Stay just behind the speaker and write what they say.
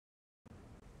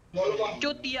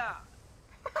Cutia.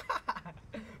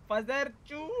 Fazar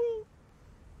cu.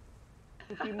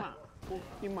 Kima.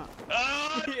 Kima.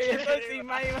 ये तो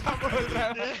सीमा ही वहाँ बोल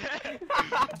रहा है.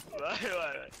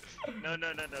 No,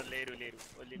 Leru.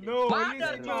 Only Leru. No, only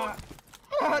सीमा.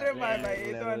 अरे भाई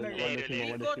ये तो अलग है.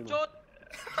 Zigot cut.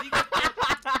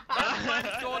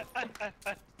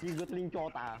 Zigot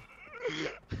lincota.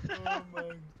 Oh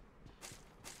my.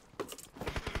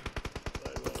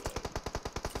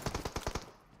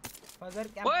 Fazar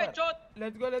camper. Woi, cut.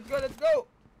 Let's go.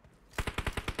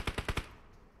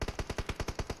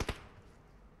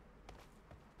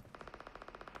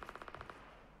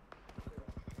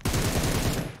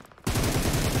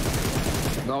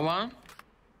 Go on.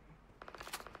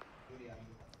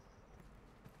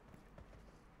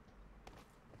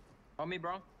 On me,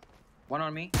 bro. One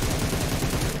on me.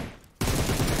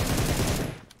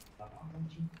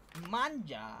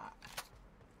 Manja.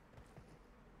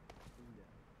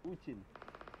 Ucin.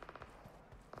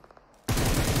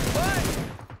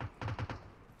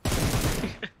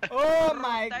 Oh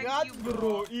my Thank god, you, bro.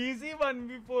 bro. Easy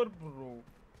 1v4, bro.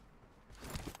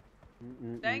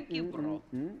 Thank you, bro.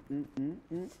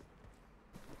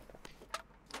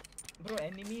 Bro,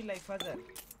 enemy like Fazar.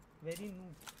 Very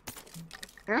noob.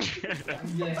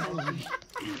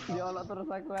 Ya Allah terus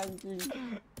aku anjing.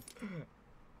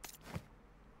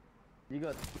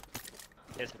 Zigot.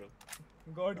 Yes, bro.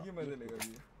 God की मजे लेगा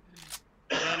ये.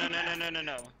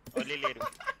 No. Only Leru.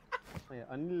 Oh ya,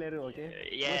 only Leru, okay?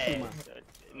 Yeah.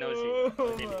 No, see.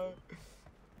 Only Leru.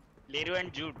 Leru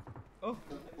and Jude. Oh.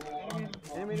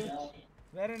 Enemy.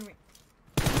 Where enemy?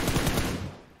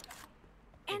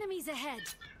 Enemies ahead.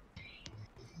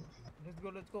 Let's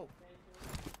go.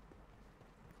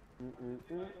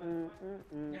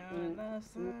 Nyala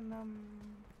sanam.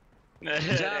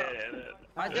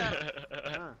 Ajar.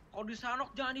 Kau di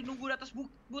Sanok jangan dinunggu di atas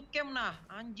bootcamp nah.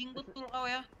 Anjing betul kau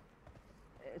ya.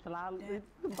 Selalu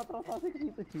tempat rotasi ke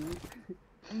situ cuy.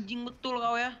 Anjing betul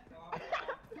kau ya.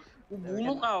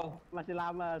 Bunuh kau. Masih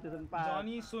lama season 4.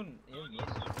 Johnny Sun. Yes.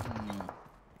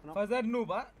 Fazar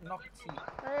noob, Zuxxy.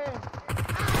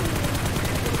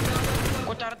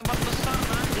 Kau cari tempat besar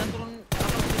nah, jangan turun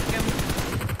atas bootcamp.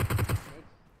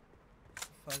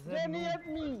 Fazar Niat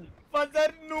noob. me.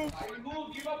 Fazar noob.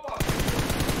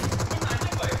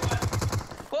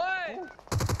 Woi.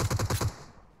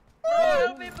 Bro,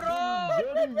 help me, bro.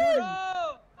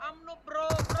 I'm no bro.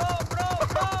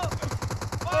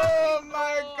 Oh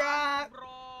my god. Bro.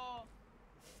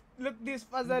 Look this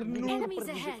Fazar noob. Enemies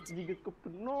ahead. Zigot ko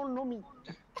no me.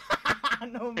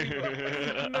 No me.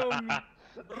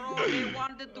 Bro, they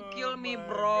wanted to kill me,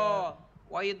 bro.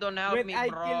 Why you don't help Wait, me, I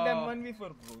bro? killed them 1v4,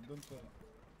 bro. Don't worry.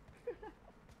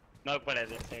 Knock pada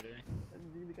ada side में.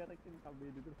 Anjing dikarakin KB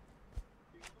itu.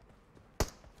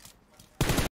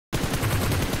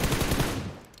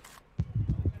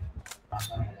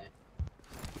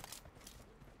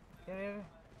 Here.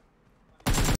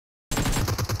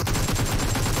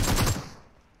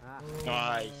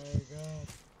 Nice.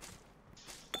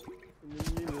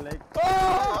 Ini like.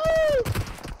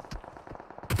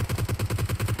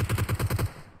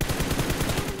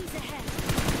 Enemies ahead.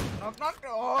 Knock.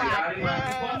 Oh,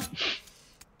 Akbar.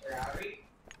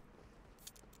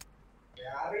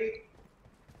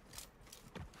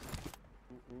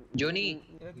 Johnny,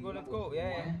 Let's go.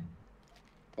 Yeah.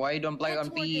 why you don't play Head on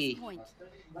toward PE? this point.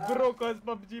 Bro, cause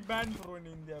PUBG banned bro in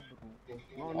India, bro.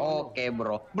 Okay,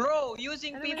 bro. Bro,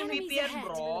 using Enemies VPN, ahead.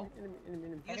 bro. Enemy.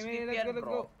 Use Anyway, VPN, let's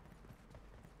bro. go.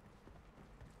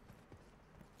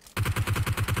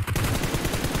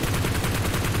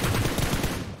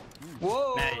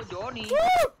 Whoa, Nice. Johnny.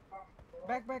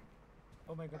 Back.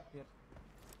 Oh my god, here.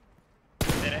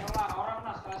 There.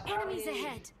 Enemies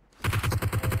ahead. Okay,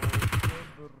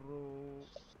 bro.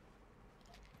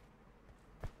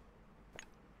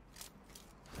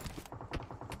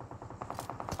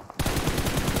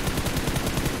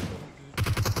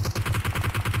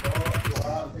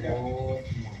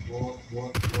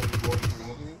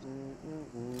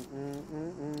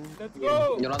 Let's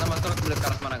go. Jonathan masuk ke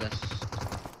arah mana, guys?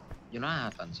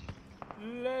 Jonathan sih.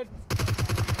 Let's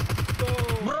go.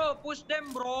 Bro, push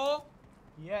them, bro.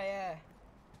 Yeah. Yay.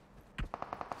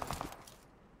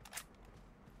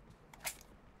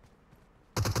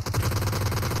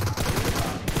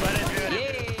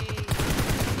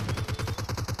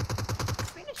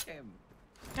 Finish him.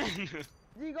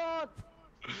 Zigot.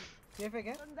 Safe है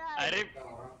क्या? Arif.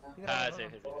 इधर हाँ आओ,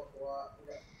 safe आओ.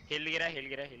 है. Hill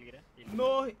गिरा.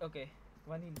 No. Okay.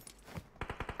 One in.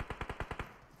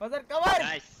 Fazar cover.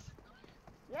 Nice.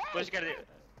 Push कर दे.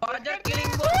 Fajar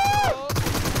killing bro.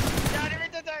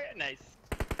 Nice.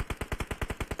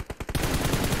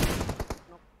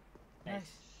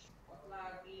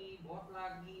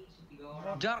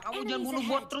 Jar, kamu jangan Enemies bunuh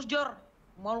ahead. bot terus, Jar.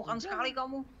 Malukan sekali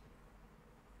kamu.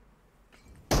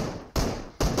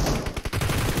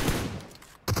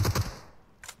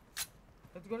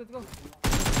 Let's go, let's go.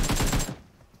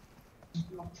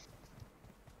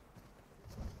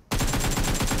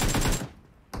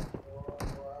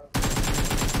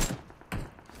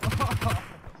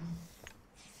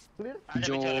 Clear.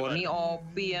 आजा पीछे वाले Joni पर।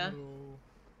 OP ya.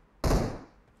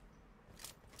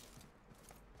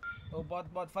 Oh,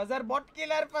 bot. Fazar, bot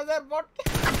killer, Fazar, bot.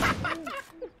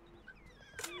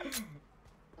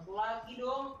 Lagi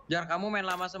dong. Jar, kamu main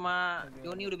lama sama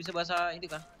Joni udah bisa bahasa itu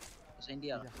kan? Bahasa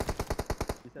India lah.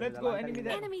 Let's go, enemy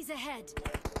there. Enemies ahead.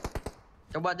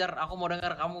 Coba Jar, aku mau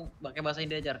dengar kamu pakai bahasa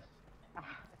India, Jar.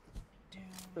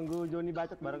 Tunggu Joni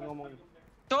bacot baru ngomong.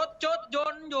 Cot,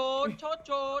 Jon,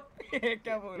 cot.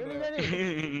 क्या बोल Joni, रहे हो?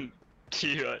 Joni.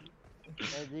 जीवन।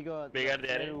 Jigot. Bigar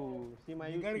deh, Are. Si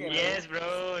Mayu. Bigar si gak? Mayu. Yes bro,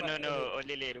 no,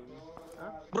 only Leru.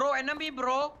 Bro, enemy,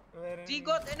 bro. Where She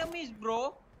enemy? got enemies,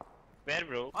 bro. Where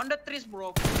bro? On the trees,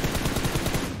 bro.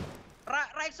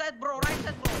 Right side, bro.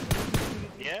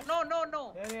 Yeah? No.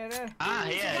 There. Ah,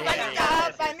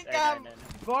 yeah. Panic up.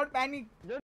 God, panic.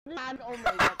 Joni, man, oh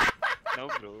my god.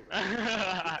 No bro.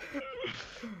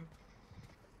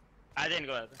 आजा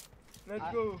इनको आता। Let's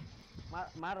go.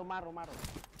 Maro.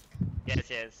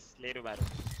 Yes, Leru baru.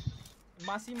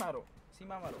 Masih maro.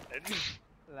 Sima maro.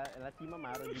 La Sima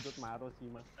Maro, Jigot Maro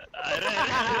Sima. अरे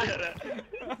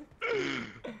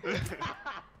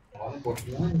Oh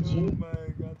my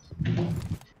god.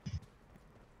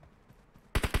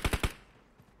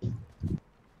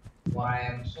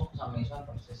 YM sok sama Isan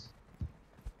persis.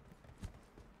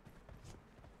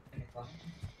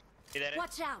 इधर है।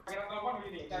 Watch out.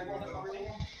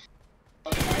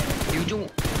 Di ujung.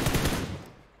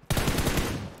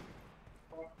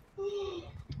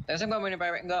 TSM nggak main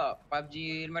PUBG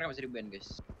mereka masih di ban guys.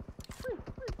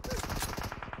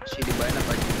 Masih di ban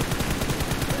apa aja?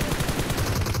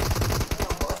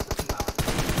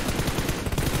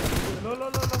 Lo.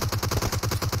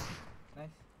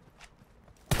 Nice.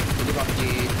 Jadi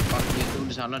PUBG itu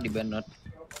di sana di ban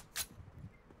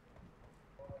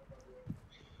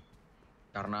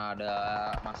karena ada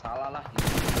masalah lah gitu.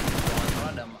 Kalau nggak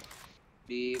salah ada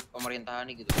di pemerintahan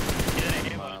nih gitu. इधर है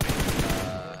Sama ball.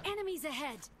 pemerintah Enemies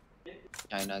ahead.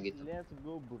 China gitu. Let's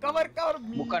go, bro. Cover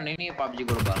me. Bukan, ini PUBG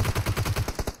global.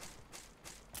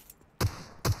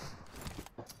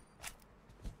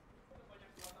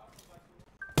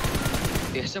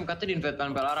 TSM katanya di invite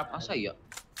panpel Arab, masa iya?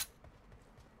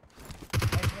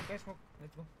 Nice smoke.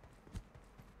 Let's go.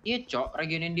 Iya cok,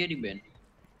 regionin dia di ban.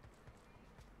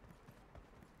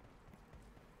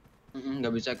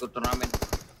 Nggak bisa ikut turnamen.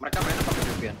 Mereka mainnya pakai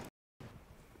VPN.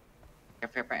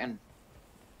 Kayak VPN.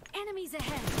 Enemies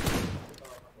ahead.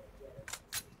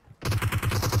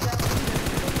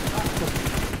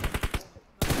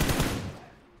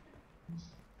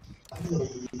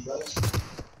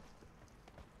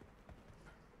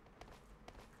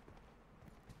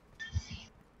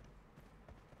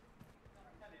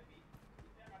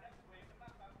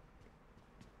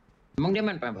 Emang dia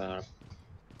main panpel Arab?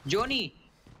 Johnny,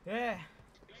 Yeah.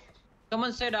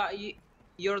 someone said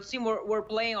your team were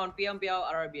playing on PMPL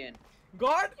Arabian.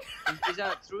 God. Is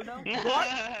that true now?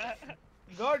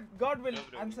 God will No,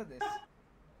 bro. answer this.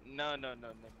 No.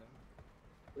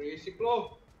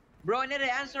 Bro, I need an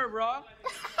answer, bro.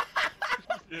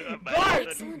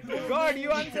 God, you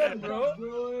answer, bro.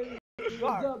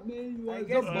 God. I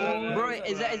guess Bro,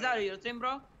 is that your team,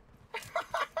 bro?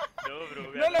 No bro.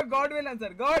 No, God will answer.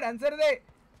 God, answer the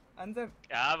answer.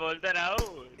 क्या बोलता रहा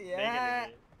हूँ? Yeah.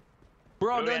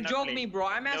 Bro, we are don't not joke playing. me, bro.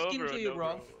 I'm No, asking to you,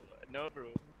 bro. No bro.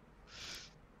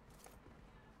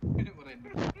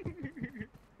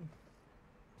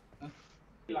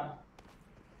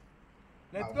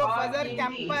 Let's go, Fazar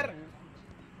camper.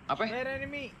 Apa? Where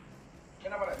enemy?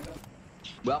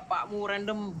 Bapakmu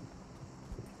random.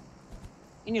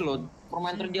 Ini loh,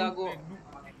 pemain terjago.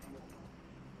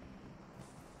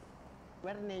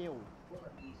 Where Neo?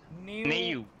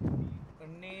 Neo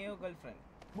girlfriend.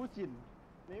 Bucin.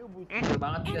 Neo bucin. Kecil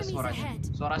banget guys Enemies suaranya. ahead.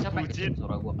 Suara siapa yang kecil?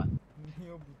 Suara gua kan.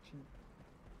 Neo bucin.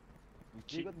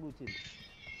 Jigot bucin.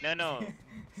 No.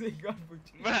 Say God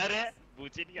bucin. अरे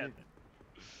बुचिन क्या था?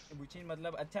 बुचिन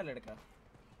मतलब अच्छा लड़का.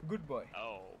 Good boy.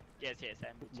 Oh, yes,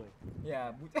 I'm Good बुचिन. boy.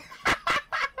 Yeah, bucin.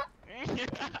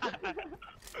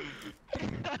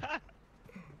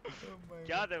 Oh my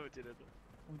क्या God. था बुचिन तो?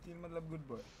 बुचिन मतलब good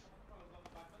boy.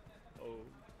 Oh.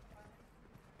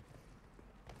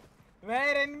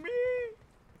 Where enemy?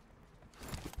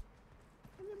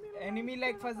 Enemy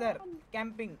like Fazar.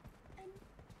 Camping.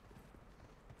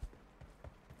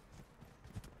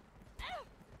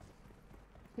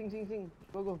 Sing.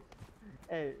 Go.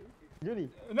 Hey, Juni.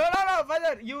 No,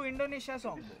 Father, you Indonesia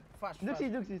song, bro. Fast.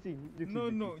 Zuxxy, sing.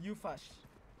 No, you fast.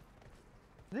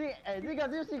 Zee got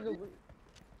Zuxxy.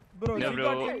 Bro, No, you bro.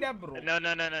 got India, bro. No.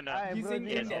 Aye, You bro, sing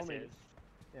Zee India. got me.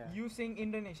 Yeah. You sing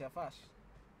Indonesia fast.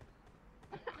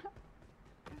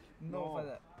 No, No.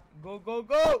 Father. Go.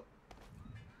 Go.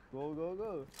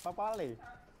 Papale.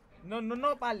 No,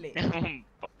 Pale.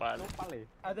 Papal. No pale.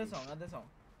 Other song.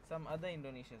 Some other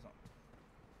Indonesia song.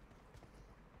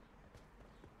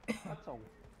 What song?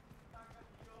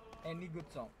 Any good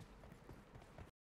song.